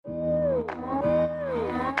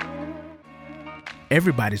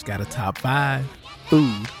Everybody's got a top 5.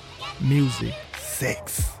 Food, Music,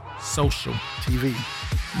 sex, social, TV,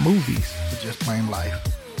 movies. or just plain life.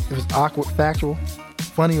 If it's awkward, factual,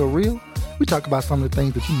 funny, or real, we talk about some of the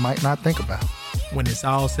things that you might not think about. When it's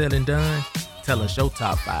all said and done, tell us your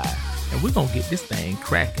top 5. And we're going to get this thing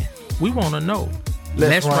cracking. We want to know.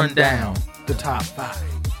 Let's run down the top 5.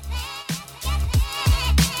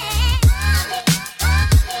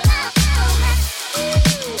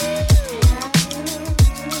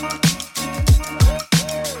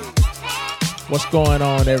 What's going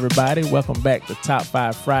on, everybody? Welcome back to Top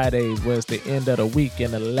 5 Fridays, where it's the end of the week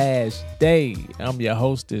and the last day. I'm your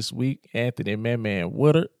host this week, Anthony Man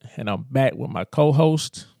Woodard, and I'm back with my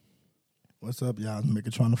co-host. What's up, y'all?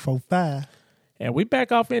 Megatron 45. And we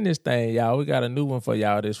back off in this thing, y'all. We got a new one for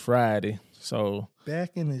y'all this Friday. So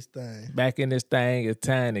Back in this thing. back in this thing, it's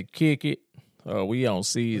time to kick it. We on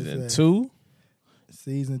season What's that? 2,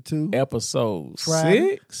 Season 2. episode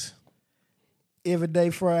Friday. 6. Every day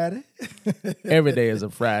Friday. Every day is a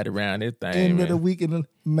Friday around this thing, End man. of the week and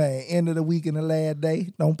end of the week and the last day.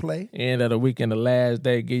 Don't play. End of the week and the last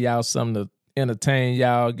day. Give y'all something to entertain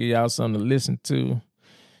y'all. Give y'all something to listen to.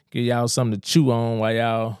 Give y'all something to chew on while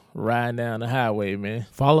y'all riding down the highway, man.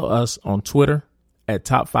 Follow us on Twitter at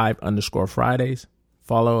Top5_Fridays.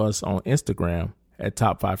 Follow us on Instagram at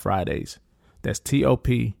Top5Fridays. That's TOP,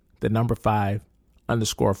 the number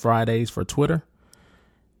 5_Fridays for Twitter.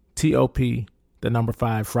 TOP, the number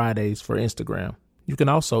 5 Fridays for Instagram. You can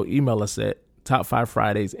also email us at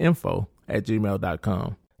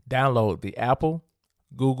top5fridaysinfo@gmail.com. Download the Apple,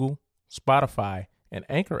 Google, Spotify, and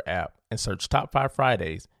Anchor app and search Top 5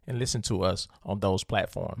 Fridays and listen to us on those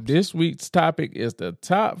platforms. This week's topic is the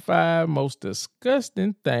top 5 most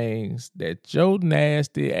disgusting things that your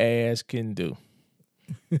nasty ass can do.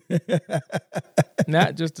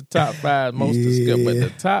 Not just the top 5 most disgusting, but the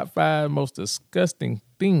top 5 most disgusting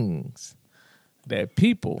things that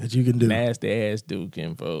people That you can do. nasty ass do,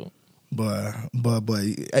 kinfolk. But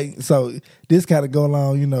hey, so this kind of go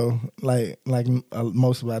along, you know, like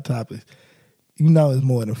most of our topics. You know, it's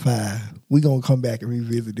more than 5. We're gonna come back and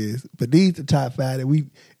revisit this, but these are the top 5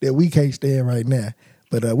 that we can't stand right now.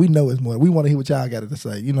 But we know it's more. We want to hear what y'all got to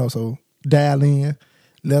say, you know. So dial in,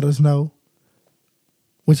 let us know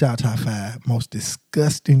what's y'all top 5 most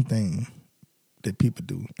disgusting thing that people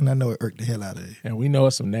do. And I know it irked the hell out of you. And we know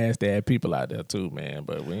it's some nasty ass people out there too, man.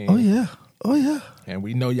 But we ain't, Oh yeah. and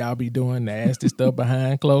we know y'all be doing nasty stuff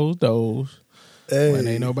behind closed doors when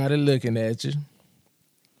ain't nobody looking at you.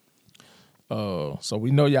 So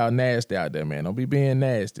we know y'all nasty out there, man. Don't be being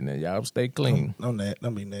nasty now. Y'all stay clean. Don't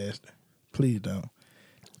be nasty. Please don't.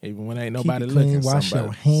 Even when ain't Keep nobody it clean, looking, wash somebody,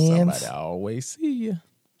 your hands. somebody always see you.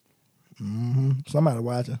 Mm-hmm. Somebody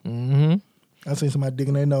watching. Mm-hmm. I seen somebody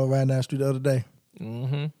digging their nose right down the street the other day.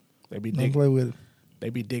 Mm-hmm. They be Don't digging. play with it. They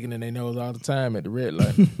be digging in their nose all the time at the red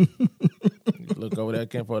light. You look over there,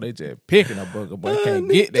 Kenfo, they just picking a booger, boy. Can't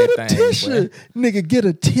get that Get a thing, tissue. boy. Nigga, get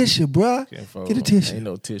a tissue, bruh. Kenfo, Get a tissue. Ain't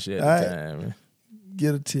no tissue at All the right. time, man.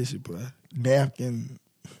 Get a tissue, bruh. Napkin.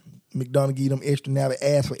 McDonald's give them extra napkins.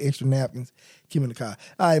 Ask for extra napkins. Keep them in the car.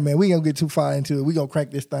 All right, man. We ain't gonna get too far into it. We gonna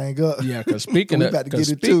crank this thing up. Yeah, because speaking We of about to get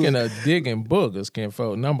into it. digging boogers,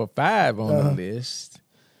 Kenfo, number 5 on the list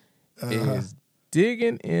is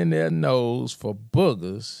digging in their nose for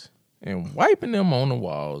boogers and wiping them on the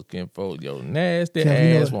walls, Kenfo. Your nasty Kev,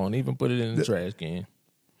 you know ass what? won't even put it in the trash can.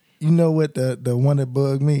 You know what the one that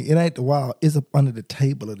bugged me? It ain't the wall. It's up under the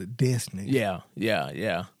table of the desk, nigga.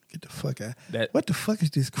 Yeah. Get the fuck out. That- What the fuck is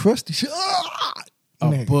this crusty shit? Ah! A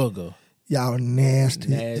Nigga, booger. y'all nasty.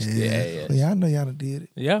 Nasty ass. Well, y'all know y'all done did it.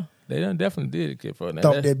 Yeah, they done definitely did it, Kenfo. Now,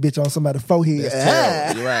 Thump that bitch on somebody's forehead. that's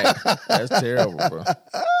terrible. You're right. That's terrible, bro.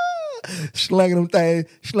 Slanging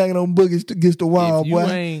them boogers against the wall, If you boy.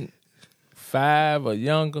 ain't 5 or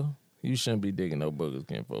younger, you shouldn't be digging no boogers,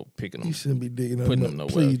 Kenfo. Picking them, You shouldn't be digging them. putting them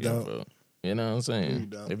nowhere. Please Kenfo. don't. You know what I'm saying? Please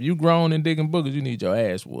don't. If you grown and digging boogers, you need your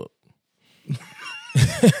ass whooped.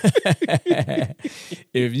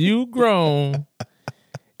 If you grown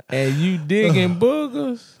and you digging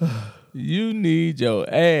boogers, you need your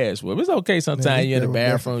ass whooped. It's okay sometimes you in the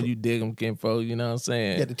bathroom, you dig them, Kenfo. You know what I'm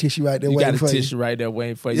saying? You got the tissue right there You waiting got a for tissue right there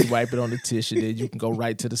waiting for you. Wipe it on the tissue. Then you can go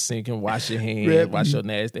right to the sink and wash your hands, Grab- wash your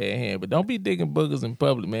nasty ass hand. But don't be digging boogers in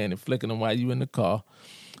public, man, and flicking them while you in the car.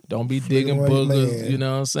 Don't be digging while you- boogers, man. you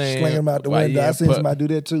know what I'm saying? Slanging them out the while you window. I in seen pub- somebody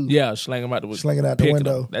do that too. Yeah, slang them out the window. Sling it out the Picking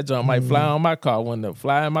window. them. That junk might fly on my car window,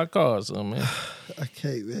 fly in my car or something, man. I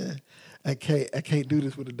can't, man. I can't do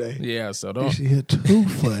this for the day. Yeah, so This don't. shit here too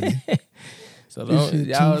funny. So This shit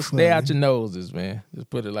y'all too stay out funny. your noses, man. Just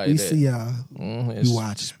put it like We that. see y'all. You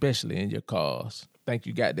watch. Especially in your cars. Think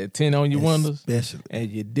you got that tint on your windows Especially and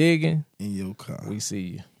you're digging. in your car. We see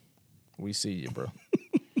you. We see you, bro.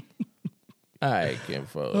 All right,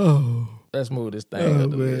 Kinfolk. Oh. Let's move this thing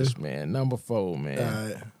up the man. list, man. Number 4, man. All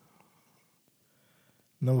right.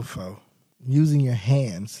 Number 4. Using your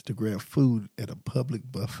hands to grab food at a public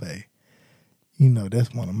buffet. You know,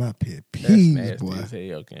 that's one of my pet That's peeves, nasty boy. as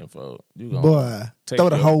hell, Kinfolk. You gonna Boy, take throw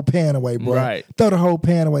the your- whole pan away, bro. Right. Throw the whole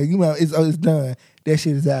pan away. You know, it's done. That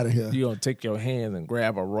shit is out of here. You gonna take your hands and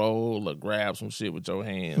grab a roll or grab some shit with your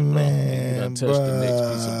hands, bro. Man, You gonna touch the next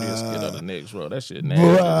piece of bruh. biscuit or the next roll. That shit nasty.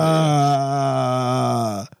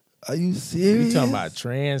 Bruh. Are you serious? You talking about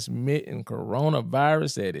transmitting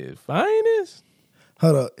coronavirus at its finest?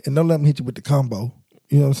 Hold up, and don't let me hit you with the combo.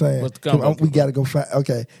 You know what I'm saying? What's the combo? We gotta go find.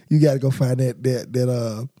 Okay, you gotta go find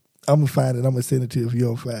that. I'm gonna find it. I'm gonna send it to you if you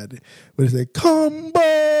don't find it. But it said combo.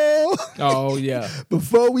 Oh, yeah.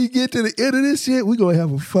 Before we get to the end of this shit, we gonna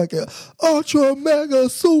have a fucking ultra mega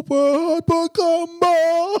super hyper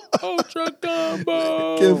combo. Ultra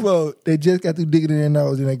combo. Kinfolk, they just got through digging in their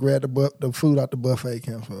nose and they grabbed the food out the buffet.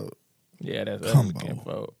 Kinfolk, Yeah, that's Combo.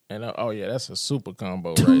 Kinfolk. And that's a super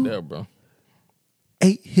combo right there, bro.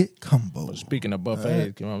 8-hit combo. Speaking of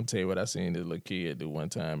buffets, I'm gonna tell you what I seen this little kid do one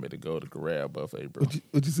time at the Go to Corral buffet, bro.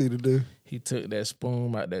 What you see to do? He took that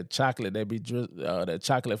spoon out that chocolate that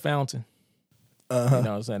chocolate fountain. Uh-huh. You know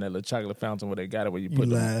what I'm saying? That little chocolate fountain where they got it where you You put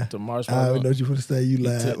lie. the I marshmallow. already know what you want to say. You He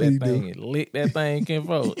lied. took What you that thing do? and licked that thing,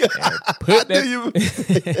 Kinfolk, and put that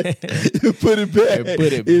You put it back. and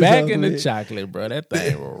put it It's back all in the good. chocolate, bro. That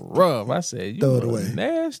thing was rough. I said, you Throw it a away.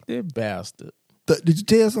 nasty bastard. Did you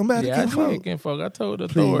tell somebody, Yeah, I Kinfolk? did, Kinfolk. I told the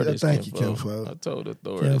Please, authorities, thank you, Kinfolk. Kinfolk. I told the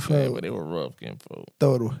authorities, Kinfolk. man, but they were rough, Kinfolk.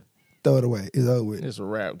 Throw it away. Throw it away. It's over with. It's a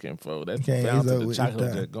wrap, Kinfolk. That Okay, it's fountain, over the with. chocolate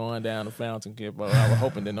It's done. just going down the fountain, Kinfolk. I was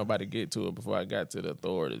hoping that nobody get to it before I got to the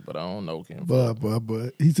authorities, but I don't know, Kinfolk. Boy.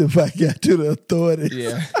 He said if I got to the authorities.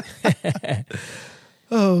 Yeah.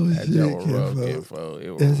 Oh, That shit, joke was rough, Kinfolk. Kinfolk.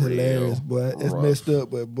 It was That's real hilarious, boy. It's rough. messed up,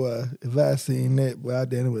 but boy, if I seen that, boy, I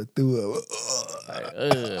damn would have threw up.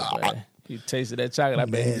 Like, boy. He tasted that chocolate. I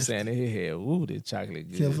bet he was Nasty. saying in his head, ooh, this chocolate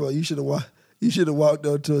good. Kinfolk, you should have walked. You should have walked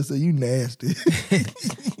up to us and said, "You nasty,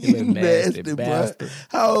 You little nasty boy." bastard.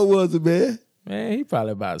 How old was it, man? Man, he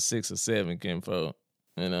probably about 6 or 7, Kinfolk.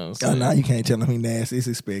 You know what I'm Oh, saying? no, you can't tell him he nasty. It's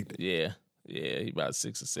expected. Yeah, he about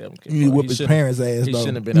 6 or 7. You need to whoop his parents' ass, He though.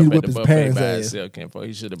 shouldn't have been You up need to at the whoop his buffet parents' by ass. himself, Kinfolk.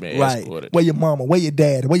 He should have been Right. escorted. Where your mama, where your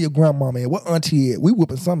dad, where your grandmama at, what auntie at? We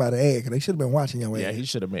whooping somebody's ass because they should have been watching your ass. Yeah, he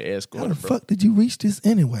should have been How the escorted, bro. fuck did you reach this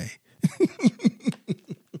anyway?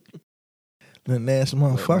 The nasty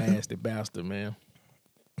Little motherfucker. nasty bastard, man.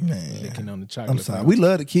 Man. Licking on the chocolate. I'm sorry. fountain. We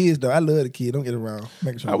love the kids, though. I love the kid. Don't get it wrong.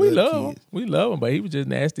 Make sure Oh, we the love him. kids. We love him, but he was just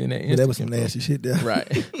nasty in that But instant. that was some Kinfolk. nasty shit there.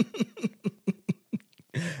 Right.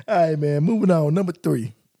 All right, man. Moving on. Number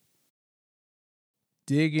 3.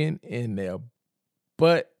 Digging in their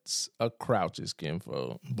butts of crouches,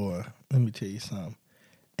 Kinfolk. Boy, let me tell you something.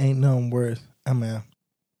 Ain't nothing worse. I mean,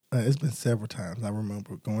 it's been several times. I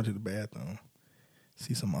remember going to the bathroom,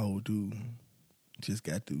 see some old dude just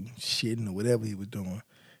got through shitting or whatever he was doing,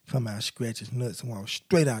 come out, scratch his nuts, and walk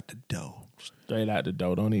straight out the door. Straight out the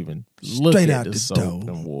door. Don't even look Straight at out the the soap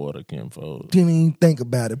door. and water, Kinfolk. Didn't even think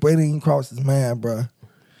about it, bro. It didn't even cross his mind, bro.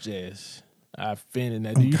 Just, I finished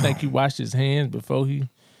that. Do you think he washed his hands before he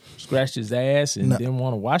scratched his ass and No. didn't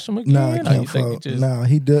want to wash them again? No, I Or can't you think he fuck. just, No,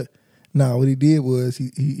 he did. No, what he did was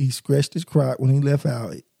he scratched his crotch when he left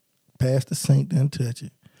out, past the sink, didn't touch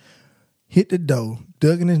it, hit the door,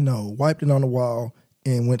 dug in his nose, wiped it on the wall,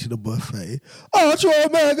 and went to the buffet. Ultra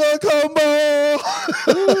mega combo.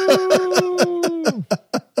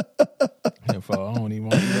 Kinfolk, I don't even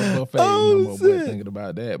want to go buffet Oh, no more. Boy, shit. thinking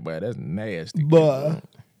about that, boy, that's nasty. Boy, Kinfolk.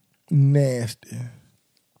 nasty, That's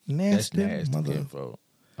nasty, nasty, mother. Kinfolk.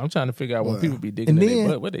 I'm trying to figure out when Boy. people be digging And in their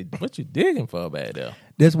then- butt. What you digging for back there?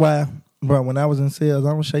 That's why, bro. When I was in sales, I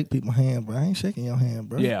don't shake people's hand, bro. I ain't shaking your hand,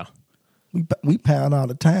 bro. Yeah, we pound all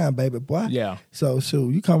the time, baby boy. yeah, So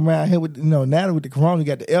you come around here with now that with the corona, you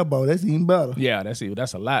got the elbow. That's even better. yeah. That's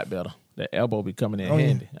a lot better. The elbow be coming in Oh, yeah.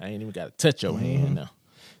 handy. I ain't even got to touch your hand now.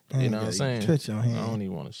 I You ain't know what I'm gotta saying? touch your hand. I don't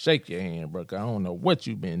even want to shake your hand, bro. 'Cause I don't know what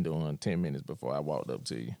you been doing 10 minutes before I walked up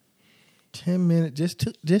to you. 10 minutes,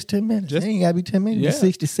 just 10 minutes. Just- It ain't gotta be 10 minutes. Just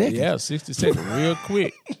 60 seconds. Yeah, 60 seconds, real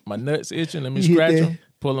quick. My nuts itching. Let me You hit scratch that- them,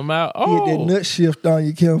 pull them out. He hit that Oh, nut shift on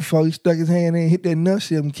you, Kim Folk. He stuck his hand in, hit that nut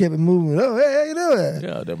shift, and kept it moving. Oh, hey, how you doing?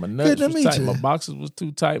 yeah. That my nuts Good to was meet tight. you. My boxes was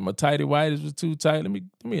too tight. My tighty whities was too tight. Let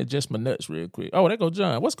me adjust my nuts real quick. Oh, there go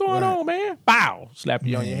John. What's going Right. on, man? Bow. Slap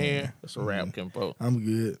you on your Man. hair. That's a wrap, Kimpo. I'm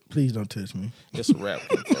good. Please don't touch me. It's a wrap,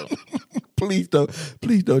 Kimpo. Please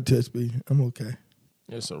don't touch me. I'm okay.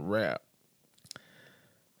 It's a wrap.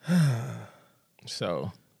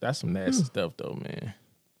 So that's some nasty stuff, though, man.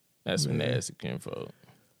 That's some nasty kinfolk.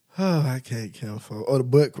 Oh, I can't kinfolk. Or the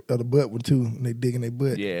butt one too. When they dig in their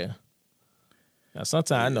butt. Yeah. Now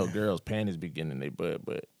sometimes I know girls' panties be getting in their butt,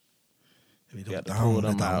 but you got to pull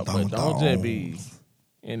them out. But don't just be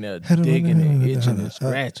in there digging and itching and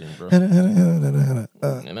scratching, bro. You know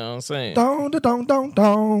what I'm saying? Don't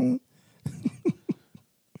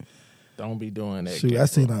be doing that. Shoot,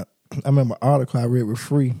 I remember an article I read with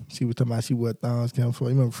Free. She was talking about she wore thongs kinfolk. You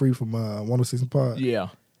remember Free from 106 & Park? Yeah.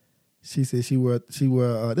 She said she wore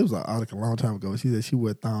there was an article a long time ago. She said she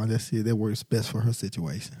wore thongs. That works best for her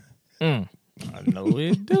situation. I know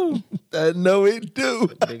it do. I know it do.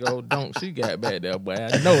 Big old donk she got back there, boy.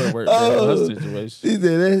 I know it worked better for her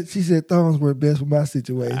situation. She said thongs work best for my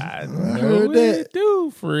situation. I know it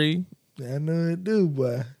do, Free. I know it do,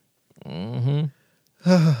 boy.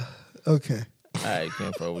 Mm-hmm. Okay. All right,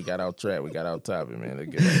 kinfolk, we got off track. We got off topic, man. Let's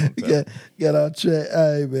get on topic. Got off track.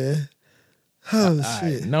 All right, man. Oh,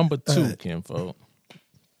 shit. Right, number 2, kinfolk.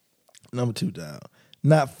 Number 2, dog.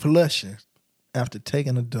 Not flushing after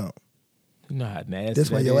taking a dump. You know how nasty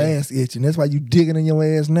That's why your ass itching. That's why you digging in your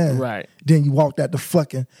ass now. Right. Then you walked out the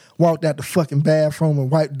fucking bathroom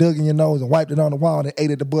and dug in your nose and wiped it on the wall and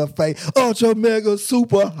ate at the buffet. Ultra mega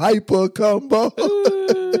super hyper combo.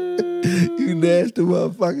 You nasty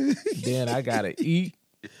motherfucker. Then I gotta eat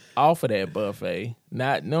off of that buffet,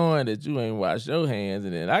 not knowing that you ain't washed your hands,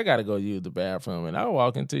 and then I gotta go use the bathroom, and I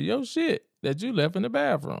walk into your shit that you left in the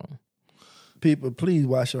bathroom. People, please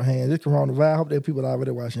wash your hands. It's coronavirus. I hope that people are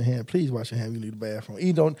already washing your hands. Please wash your hands when you leave the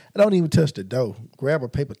bathroom. Don't even touch the dough. Grab a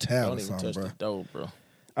paper towel or something, bro. Don't even touch the dough, bro.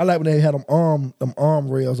 I like when they had them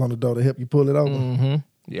arm rails on the dough to help you pull it over. Mm-hmm.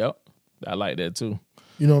 Yep. I like that too.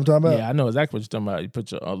 You know what I'm talking about? Yeah, I know exactly what you're talking about. You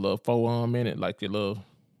put your little forearm in it, like your little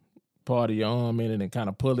part of your arm in it, and kind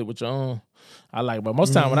of pull it with your arm. I like it. But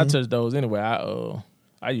most time when I touch those anyway,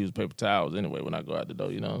 I use paper towels anyway when I go out the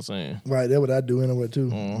door. You know what I'm saying? Right, that's what I do anyway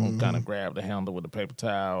too. Kind of grab the handle with the paper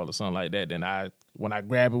towel or something like that. Then when I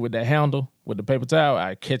grab it with that handle with the paper towel,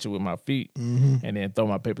 I catch it with my feet and then throw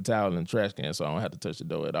my paper towel in the trash can so I don't have to touch the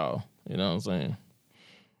door at all. You know what I'm saying?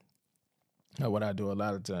 That's what I do a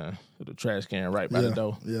lot of times. The trash can right by the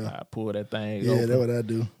door. Yeah. I pull that thing open. Yeah, that's what I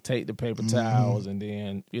do. Take the paper towels and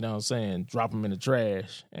then, you know what I'm saying, drop them in the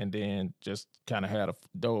trash and then just kind of have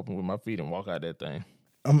the door open with my feet and walk out that thing.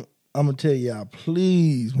 I'm gonna tell y'all,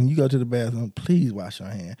 please, when you go to the bathroom, please wash your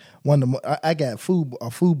hands. I got a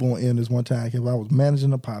foodborne illness one time because I was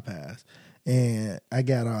managing the Popeyes, and I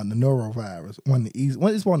got the norovirus.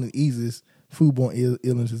 It's one of the easiest foodborne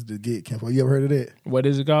illnesses to get. You ever heard of that? What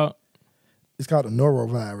is it called? It's called a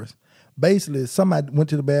norovirus. Basically, somebody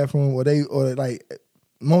went to the bathroom,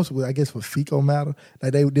 most of it, I guess, for fecal matter,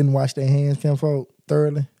 like they didn't wash their hands,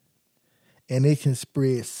 thoroughly, and it can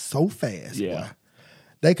spread so fast. Yeah. Boy.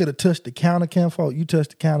 They could have touched the counter, kinfolk. You touch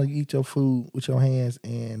the counter, you eat your food with your hands,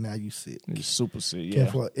 and now you sick. You super sick, yeah.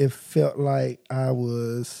 Kinfolk, it felt like I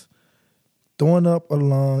was throwing up a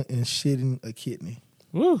lung and shitting a kidney.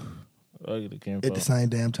 Woo. Ugly kinfolk. At the same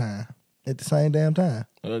damn time.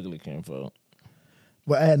 Ugly kinfolk.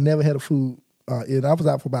 But I had never had a food. I was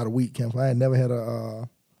out for about a week, kinfolk. I had never had a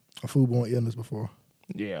foodborne illness before.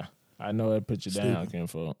 Yeah, I know that put you down,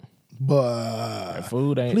 kinfolk. But that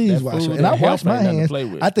food ain't. Please that wash food it. And I washed my hands. Play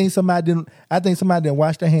with. I think somebody didn't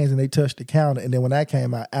wash their hands and they touched the counter. And then when I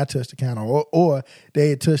came out, I touched the counter, or they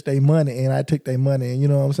had touched their money and I took their money. And you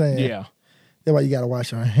know what I'm saying? Yeah. That's why you gotta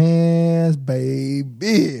wash your hands,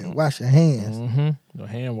 baby. Wash your hands. Mm-hmm. The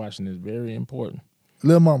hand washing is very important.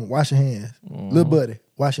 Little mama, wash your hands. Little buddy,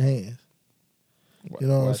 wash your hands. You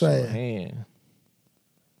know what I'm saying? Your hand.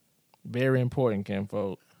 Very important,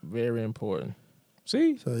 kinfolk. Very important.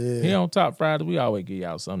 See? So, yeah. Here on Top Friday, we always give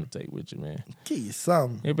y'all something to take with you, man. Give you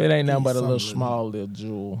something. If it ain't nothing but a little small little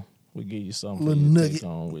jewel, we give you something little for you to nugget, take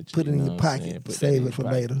on with you. put it in your pocket, save it for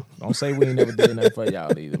later. Don't say we ain't never did nothing for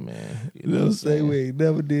y'all either, man. You know Don't say we ain't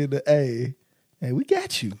never did the A. Hey, we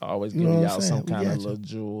got you. Always give y'all some kind of little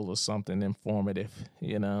jewel or something informative.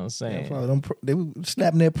 You know what I'm saying? Yeah, they were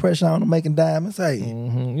snapping that pressure on them, making diamonds. Hey.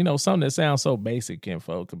 You know, something that sounds so basic,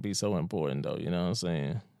 kinfolk, could be so important, though. You know what I'm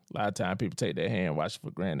saying? A lot of times people take their hand wash for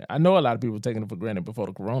granted. I know a lot of people taking it for granted before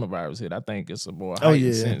the coronavirus hit. I think it's a more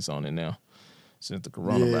heightened sense on it now since the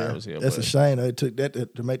coronavirus hit. That's a shame. They took that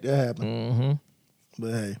to make that happen. Mm-hmm.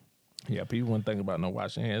 But hey. Yeah, people wouldn't think about no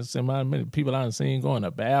washing hands. See, many people I've seen go in the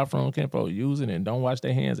bathroom, kinfolk, using and don't wash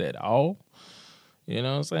their hands at all. You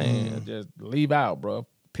know what I'm saying? Just leave out, bro.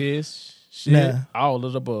 Piss, shit, all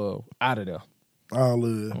of the above, out of there. All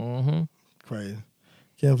of it. Mm-hmm. Crazy.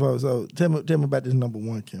 Kinfolk, so tell me about this number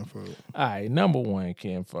one, Kinfolk. All right, number one,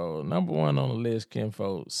 Kinfolk. Number one on the list,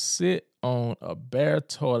 Kinfolk. Sit on a bare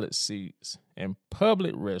toilet seats in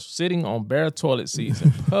public restrooms. Sitting on bare toilet seats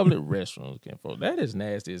in public restrooms, Kinfolk. That is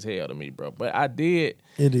nasty as hell to me, bro. But I did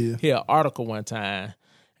hear an article one time,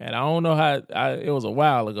 and I don't know how, it was a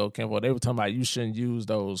while ago, Kinfolk. They were talking about you shouldn't use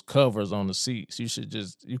those covers on the seats.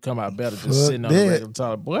 You come out better just sitting on the regular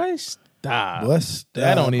toilet. Boy, stop.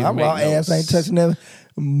 That don't even make no sense. My raw ass ain't touching that.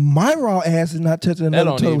 My raw ass is not touching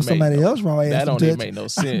another toilet with somebody else's raw ass. That don't even make no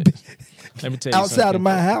sense. Let me tell you outside something, of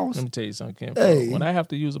my house. Let me tell you something, Kinfolk. When I have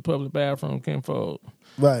to use a public bathroom, Kinfolk,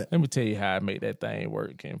 right. Let me tell you how I make that thing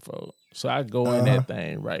work, Kinfolk. So I go in that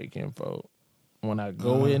thing, right, Kinfolk. When I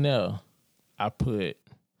go in there, I put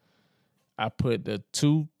the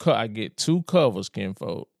I get two covers,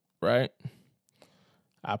 Kinfolk, right?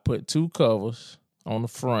 I put two covers on the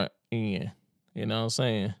front end. You know what I'm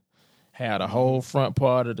saying? Had the whole front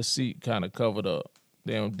part of the seat kind of covered up.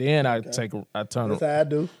 Then I turn. That's how I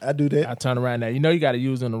do. I do that. I turn around now. You know you got to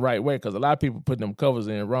use them the right way because a lot of people put them covers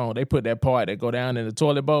in wrong. They put that part that go down in the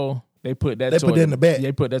toilet bowl. They put that. They put that in the back.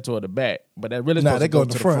 They put that toward the back, but that really supposed to go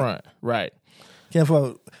to the front. Right.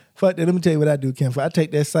 Kinfolk, fuck that. Let me tell you what I do, Kinfolk. I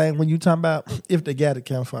take that same when you talking about if they got it,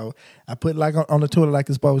 Kinfolk. I put it like on the toilet like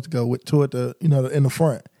it's supposed to go toward the in the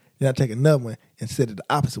front. Then I take another one and set it the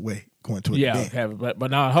opposite way. Going to but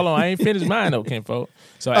now hold on, I ain't finished mine though, Kinfolk.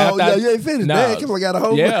 So you ain't finished. Nah, Kinfolk got a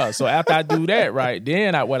whole. Yeah, so after I do that, right,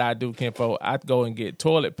 then what I do, Kinfolk, I go and get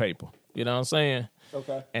toilet paper. You know what I'm saying?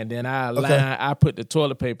 Okay. And then I put the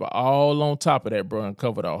toilet paper all on top of that, bro, and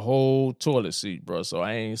cover the whole toilet seat, bro. So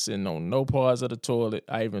I ain't sitting on no parts of the toilet.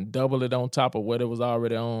 I even double it on top of what it was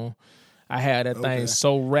already on. I had that thing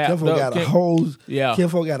so wrapped Kinfolk up.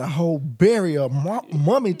 Kinfolk got a whole barrier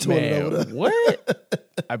mummy toilet over there. What?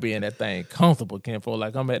 I be in that thing comfortable, Kinfolk,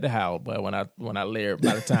 like I'm at the house. But when I layer,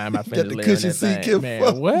 by the time I finish layering that thing, Kinfolk,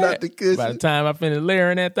 man, what? Not the cushion. By the time I finish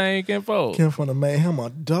layering that thing, Kinfolk done made him a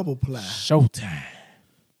double ply. Showtime.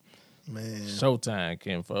 Man. Showtime,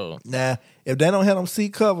 Kinfolk. Nah, if they don't have them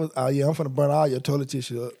seat covers, I'm finna burn all your toilet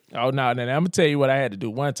tissue up. Oh, no, then I'm gonna tell you what I had to do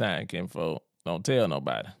one time, Kinfolk. Don't tell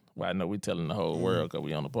nobody. Well, I know we telling the whole world because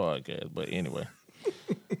we on the podcast, but anyway.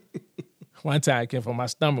 One time, Kinfolk, my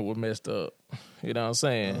stomach was messed up. You know what I'm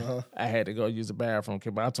saying? I had to go use the bathroom,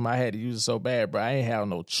 Kinfolk. I had to use it so bad, bro. I ain't have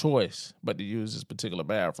no choice but to use this particular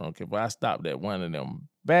bathroom, Kinfolk. I stopped at one of them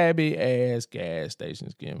babby-ass gas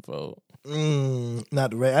stations, Kinfolk.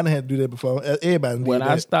 Not the right. I didn't have to do that before. Everybody did when that.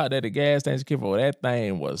 I stopped at the gas station, Kinfolk, that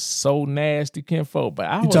thing was so nasty, Kinfolk.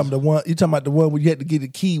 But you talking about the one where you had to get the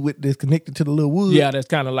key with this connected to the little wood? Yeah, that's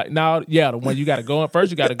kind of like the one you got to go in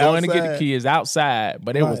first. You got to go in and get the key is outside,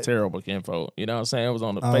 but it was terrible, Kinfolk. You know what I'm saying? It was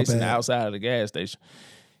on the facing the outside of the gas station.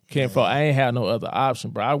 Kinfolk, I ain't had no other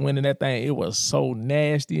option, bro. I went in that thing. It was so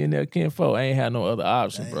nasty in there, Kinfolk. I ain't had no other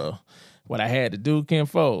option, bro. What I had to do,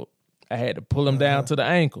 Kinfolk, I had to pull them down to the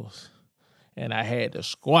ankles. And I had to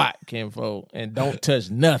squat, Kinfolk, and don't touch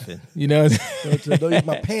nothing. You know what I'm saying?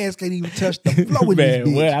 My pants can't even touch the floor with this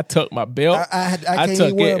bitch. Well, I tucked my belt. I can't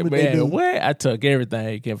even wear them, man. What? I tuck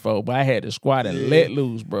everything, Kinfolk, but I had to squat and let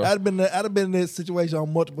loose, bro. I'd have been in this situation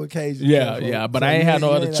on multiple occasions. Yeah, but I ain't had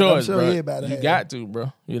no other choice, sure bro. You got to,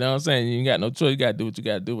 bro. You know what I'm saying? You ain't got no choice. You got to do what you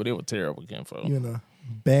got to do, but it was terrible, Kinfolk.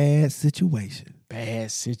 Bad situation.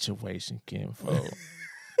 Bad situation, Kinfolk.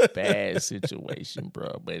 Bad situation,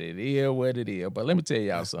 bro. But it is what it is. But let me tell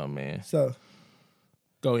y'all something, man. So,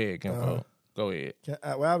 go ahead, Kinfolk. Go ahead.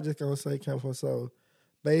 I was just going to say, Kinfolk, so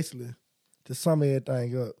basically, to sum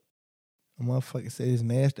everything up, a motherfucker said his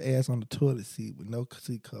nasty ass on the toilet seat with no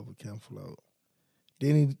seat cover, Kinfolk.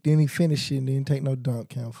 Then he finished it and didn't take no dump,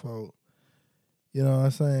 Kinfolk. You know what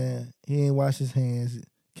I'm saying? He ain't washed his hands.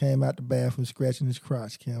 Came out the bathroom scratching his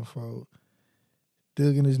crotch, Kinfolk.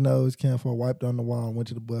 Dug in his nose, Kinfolk, wiped on the wall, and went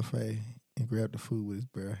to the buffet and grabbed the food with his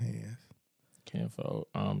bare hands. Kinfolk,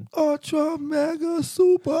 ultra mega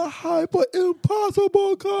super hyper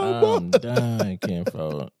impossible combo. I'm done,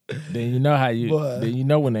 Kinfolk. Then you know how then you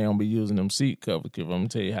know when they don't be using them seat covers, Kinfolk. I'm gonna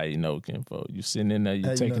tell you how you know, Kinfolk. You sitting in there,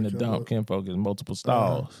 you taking a dump, Kinfolk, there's multiple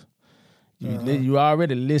stalls. You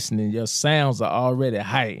already listening, your sounds are already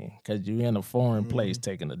heightened because you in a foreign place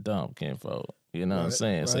taking a dump, Kinfolk. You know what I'm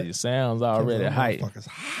saying? Right. So your sounds already heightened.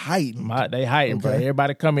 They heightened, bro.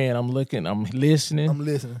 Everybody come in. I'm listening.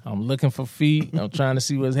 I'm looking for feet. I'm trying to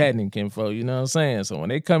see what's happening, Kinfolk. You know what I'm saying? So when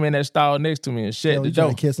they come in that stall next to me and shut the door.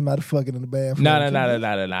 Trying to kiss somebody fucking in the bathroom. No.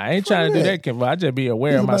 I ain't trying to do that, Kinfolk. I just be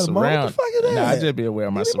aware of my surroundings. I just be aware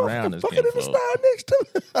of my surroundings, Kinfolk.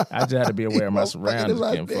 I just have to be aware of my surroundings,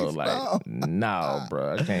 Kinfolk. Like, no,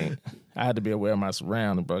 bro, I can't. I had to be aware of my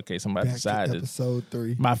surroundings, bro. In case somebody Back to decided. episode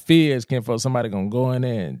 3. My fears came for somebody gonna go in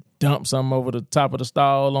there and dump something over the top of the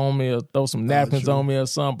stall on me or throw some napkins true. on me or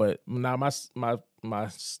something. But now my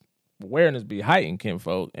awareness be heightened,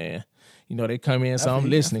 kinfolk, and they come in, so I'm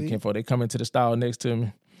listening, kinfolk. They come into the stall next to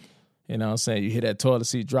me. You know what I'm saying? You hear that toilet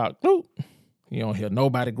seat drop, boop. You don't hear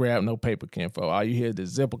nobody grab no paper, kinfolk. All you hear is the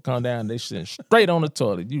zipper come down, they sitting straight on the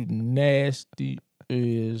toilet. You nasty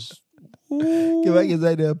as If I get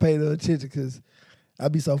right there and pay no attention because I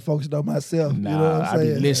be so focused on myself. Nah, you know what I'm I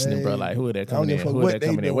saying? be listening, bro. Like, who are they coming in? Who are they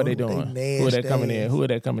coming in? What they doing? Who are they coming in? Who are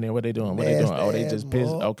they coming in? What they doing? What they doing? Oh, they just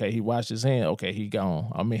pissed. Okay, he washed his hand. Okay, he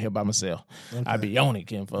gone. I'm in here by myself. Okay. I be on it,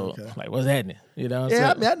 kinfolk. Okay. Like, what's happening? You know what I'm saying?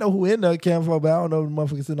 I mean, I know who in there came from, but I don't know if the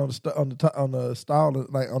motherfucker sitting on the stall,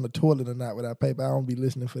 like on the toilet or not without paper. I don't be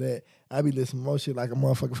listening for that. I be listening to more shit like a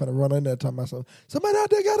motherfucker finna run in there talking about somebody out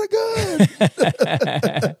there got a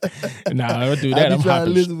gun. Nah, I don't do that. I'm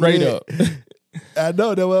hopping straight up. I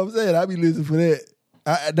know that's what I'm saying. I be listening for that.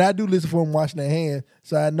 I do listen for them washing their hands,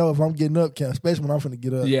 so I know if I'm getting up, especially when I'm finna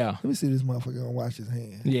get up. Yeah. Let me see this motherfucker gonna wash his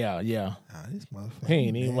hands. Yeah. This motherfucker. He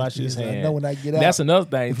ain't even wash his hands. I know when I get out. That's another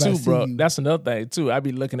thing too, bro. That's another thing too. I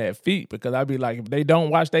be looking at feet because I be like, if they don't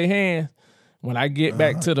wash their hands, when I get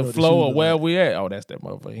back to the floor or where we at, oh, that's that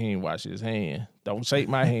motherfucker. He ain't wash his hand. Don't shake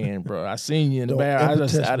my hand, bro. I seen you in the bathroom.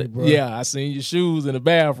 I seen your shoes in the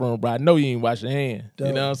bathroom, bro. I know you ain't wash your hand.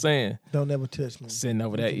 You know what I'm saying? Don't ever touch me. Sitting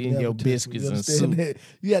over there eating your biscuits and soup. That?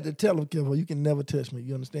 You have to tell him, Kevin, you can never touch me.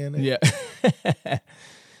 You understand that? Yeah.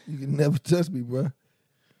 You can never touch me, bro.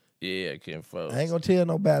 Yeah, kinfolk. I ain't gonna tell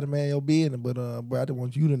nobody, man, your business, but bro, I just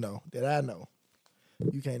want you to know that I know.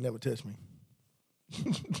 You can't never touch me.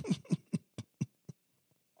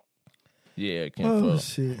 Yeah, kinfolk. Oh,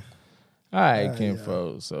 shit. All right,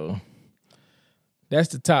 kinfolk. Yeah. So that's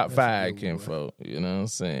the top 5, kinfolk. You know what I'm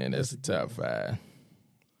saying? That's the top 5.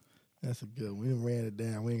 That's a good one. We done ran it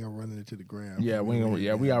down. We ain't gonna run it into the ground. Yeah, we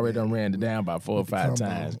already done ran it down about 4 or 5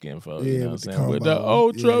 times, kinfolk. Yeah, you know what I'm saying? Combo. With the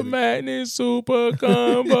Ultra Madness Super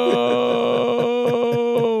Combo.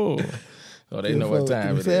 So they know what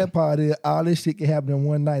time it is. The sad part is all this shit can happen in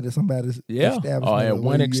one night at somebody's establishment. Oh, at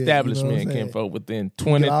one establishment, kinfolk, within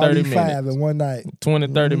 20, 30 minutes. 5 in one night. 20,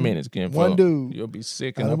 30 minutes, kinfolk. One dude. You'll be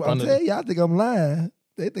sick and I'm telling y'all, I think I'm lying.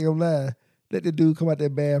 They think I'm lying. Let the dude come out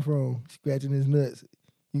that bathroom scratching his nuts.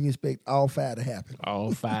 You can expect all 5 to happen.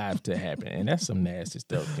 All 5 to happen. And that's some nasty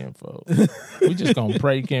stuff, kinfolk. We just gonna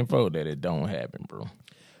pray, kinfolk, that it don't happen, bro.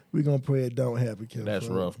 We gonna pray it don't happen, kinfolk. That's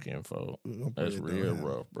rough, kinfolk. That's real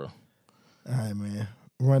rough, bro. All right, man.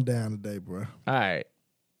 Run down today, bro. All right.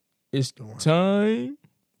 It's time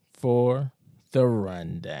for the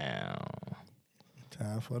rundown.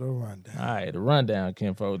 Time for the rundown. All right, the rundown,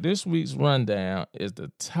 kinfolk. This week's rundown is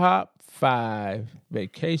the top 5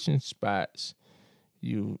 vacation spots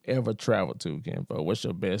you ever traveled to, kinfolk. What's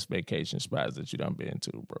your best vacation spots that you done been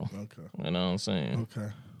to, bro? Okay. You know what I'm saying? Okay.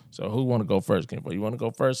 So who want to go first, kinfolk? You want to go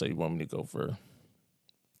first or you want me to go first?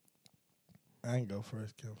 I ain't go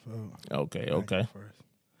first, kinfolk. Okay. I'm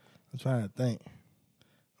trying to think.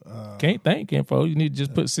 Can't think, kinfolk. You need to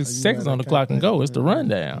just put 60 seconds on the clock and go. It's the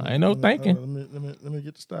rundown. Ain't no thinking. Let me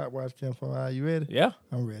get the stopwatch, kinfolk. Are you ready? Yeah.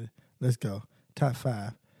 I'm ready. Let's go. Top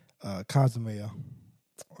 5. Cozumel.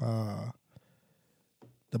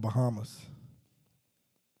 The Bahamas.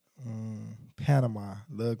 Panama.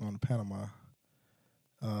 Love going to Panama.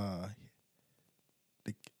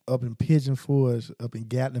 Up in Pigeon Forge, up in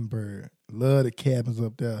Gatlinburg. Love the cabins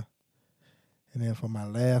up there. And then for my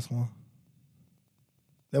last one,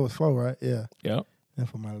 that was 4, right? Yeah. Yep. And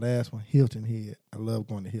for my last one, Hilton Head. I love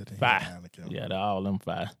going to Hilton 5. Head. Yeah, all them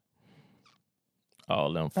 5.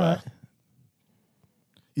 All them 5.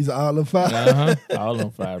 He's all them 5. All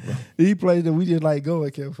them 5, bro. He plays that we just like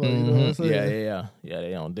going, kept for. You know what I'm saying? Yeah,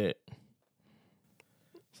 they on deck.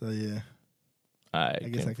 So yeah. All right. I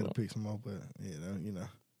guess I could have picked some more, but you know.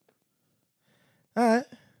 All right.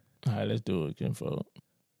 All right, let's do it, kinfolk.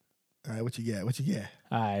 All right, what you got?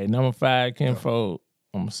 All right, number 5, kinfolk.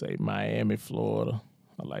 I'm gonna say Miami, Florida.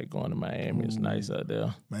 I like going to Miami. It's nice out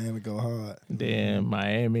there. Miami go hard. Then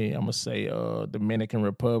Miami, I'm gonna say Dominican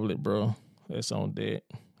Republic, bro. That's on deck.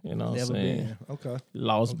 You know what I'm saying? Been. Okay.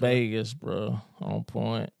 Las Vegas, bro. On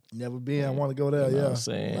point. Never been. I want to go there. You know what I'm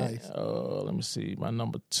saying? Nice. Let me see. My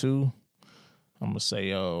number 2. I'm gonna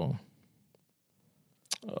say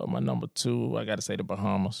my number 2. I gotta say the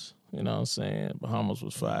Bahamas. You know what I'm saying? Bahamas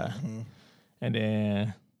was 5. Mm-hmm. And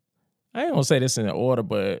then I ain't gonna say this in order,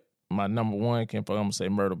 but my number 1 I'm gonna say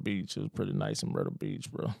Myrtle Beach. It was pretty nice in Myrtle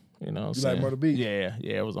Beach, bro. You know what I'm saying? Like Myrtle Beach? Yeah,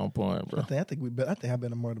 it was on point, bro. I think I've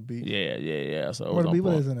been to Myrtle Beach. Yeah. So Myrtle Beach,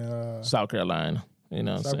 what is it? it? South Carolina. You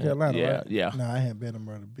know what I'm South saying? Carolina, yeah, right? yeah, No, I haven't been to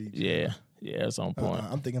Myrtle Beach. yeah, it's on point.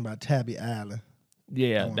 I'm thinking about Tabby Island.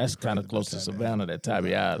 Yeah, wanna that's be kind of crazy close to about Tybee Savannah, that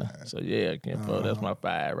Tybee Island. Island. So yeah, Kinfolk, that's my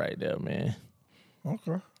 5 right there, man.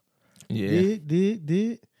 Okay. Yeah.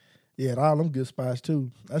 Did. Yeah, all them good spots too.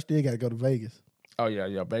 I still got to go to Vegas. Oh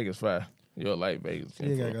yeah, Vegas 5. You'll like Vegas.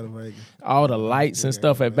 Still got to Kinfolk. go to Vegas. All the lights and Yeah,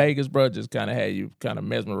 stuff yeah, at Vegas, bro, just kind of had you kind of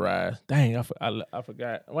mesmerized. Dang, I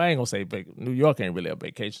forgot. Well, I ain't gonna say Vegas. New York ain't really a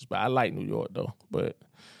vacation spot. I like New York though, but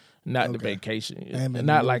not the Okay. vacation. I ain't been to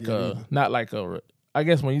Not New like York yet not like a. I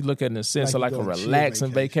guess when you look at it in the sense Like of you like a go on chill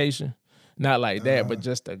relaxing vacation, not like that, but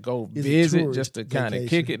just to go It's a visit, tourist just to kind of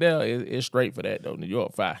vacation. kick it there. It's straight for that though. New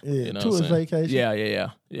York 5. Yeah, you know what I'm tourist saying? vacation.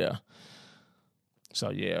 Yeah. So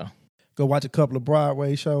yeah. Go watch a couple of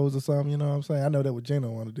Broadway shows or something. You know what I'm saying? I know that what Gina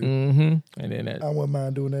want to do. Mm-hmm. And then I that, wouldn't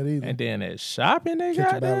mind doing that either. and then that shopping they Catch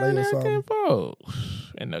a got down ballet or there, something. Kinfolk.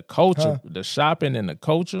 And the culture, Huh? the shopping and the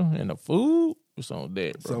culture and the food, it's on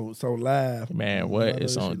deck, bro. So live. Man, I what? know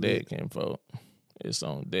It's that on shit deck, lit. Kinfolk. It's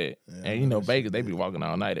on deck. Yeah, I And you know know, that Vegas, shit they be walking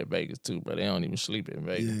all night at Vegas too, but they don't even sleep in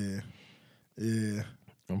Vegas. Yeah.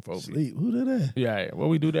 Them folk be, Sleep. Who did that? yeah, where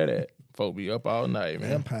we do that at? Folk be up all night, man.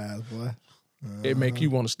 Vampires, boy. It make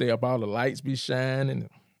you want to stay up, all the lights be shining.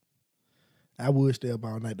 I would stay up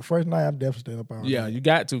all night. The first night, I'm definitely staying up all Yeah, night. you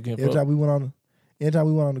got to, Every Kinfolk. time we went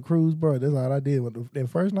on the cruise, bro, that's all I did. That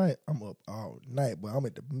first night, I'm up all night, but I'm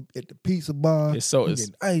at the pizza bar. It's so- I'm it's-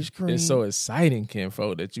 getting ice cream. It's so exciting,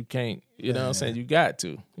 Kinfolk, that you can't, you know what I'm saying? You got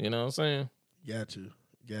to, you know what I'm saying? Got to.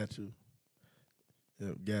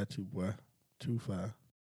 Yep, got to, boy. 2-5.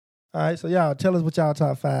 All right, so y'all tell us what y'all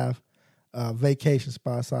top 5 vacation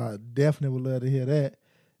spots are. Definitely would love to hear that.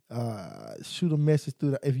 Shoot a message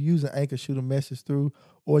through. If you're using Anchor, shoot a message through,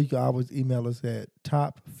 or you can always email us at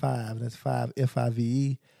top5. That's 5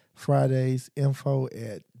 FIVE Fridays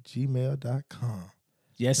info@gmail.com.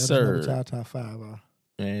 Yes, Let us know what sir. y'all top 5 are.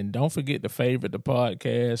 And don't forget to favorite the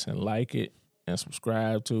podcast and like it and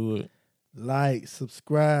subscribe to it. Like,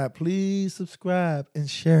 subscribe, please subscribe and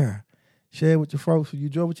share. Share with your folks. If you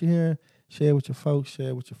enjoy what you're hearing, share with your folks,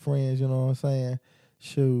 share with your friends, you know what I'm saying?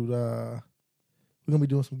 Shoot, we're going to be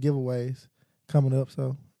doing some giveaways coming up,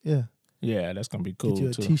 so yeah. Yeah, that's going to be cool, Get you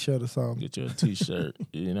a too. t-shirt or something. Get you a t-shirt.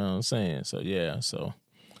 You know what I'm saying? So, yeah. So,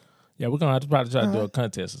 yeah, we're going to have to probably try to do a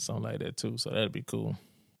contest or something like that, too. So, that'd be cool.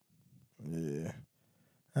 Yeah.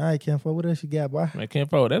 All right, Kenfo, what else you got, boy? Man,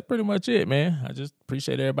 Kinfolk, that's pretty much it, man. I just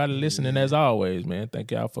appreciate everybody listening as always, man.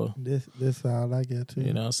 Thank y'all for, This all I got, too.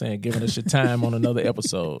 you know what I'm saying, giving us your time on another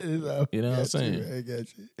episode. You know what I'm saying? I got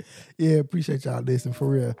you. Yeah, appreciate y'all listening, for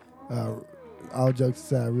real. All jokes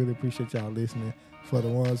aside, I really appreciate y'all listening. For the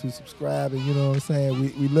ones who subscribe, and you know what I'm saying,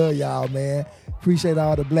 we love y'all, man. Appreciate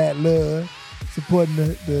all the black love, supporting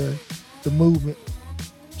the movement.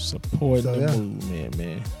 Supporting So, the yeah. movement,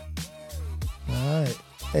 man. All right.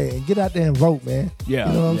 Hey, and get out there and vote, man. Yeah.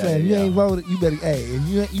 You know what I'm yeah, saying? If you yeah. ain't voted, you better,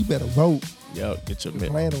 you better vote. Yo, get your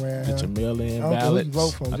Playing around, Get huh? your mail-in I don't care who ballots. you vote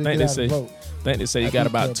for, I just think get they out say. and vote. I think they say you I got do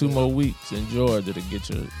about care 2 about more weeks in Georgia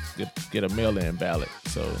to get a mail-in ballot.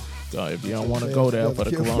 So if you don't want to go there for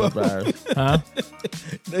the coronavirus, huh?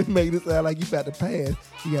 They make it sound like you about to pass.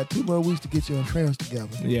 You got 2 more weeks to get your insurance together.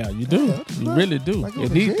 Yeah, you do. Yeah, what the You fuck? really do. Like go It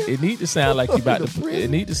to need jail? it need to sound like you about Go to. to It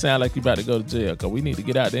prison? need to sound like you about to go to jail. Cause we need to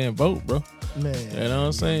get out there and vote, bro. Man. You know what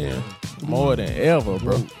I'm saying? More than ever,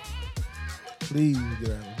 bro. Vote. Please get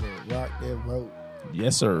out and vote. Rock that vote.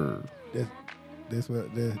 Yes, sir. That's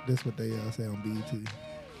what they say on BET.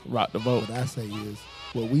 Rock the vote.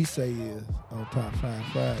 What we say is on Top 5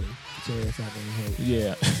 Friday, get your ass out there and vote.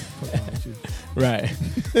 Yeah. Fuck wrong with you.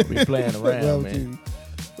 Right. We playing Fuck wrong around, with man.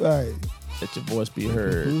 you. Right. Let your voice be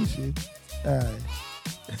heard. Bullshit. All right.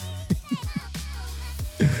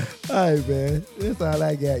 All right, man. That's all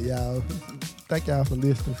I got, y'all. Thank y'all for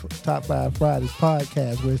listening for Top 5 Fridays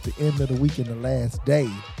podcast, where it's the end of the week and the last day.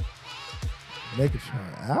 Make it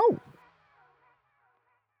try out.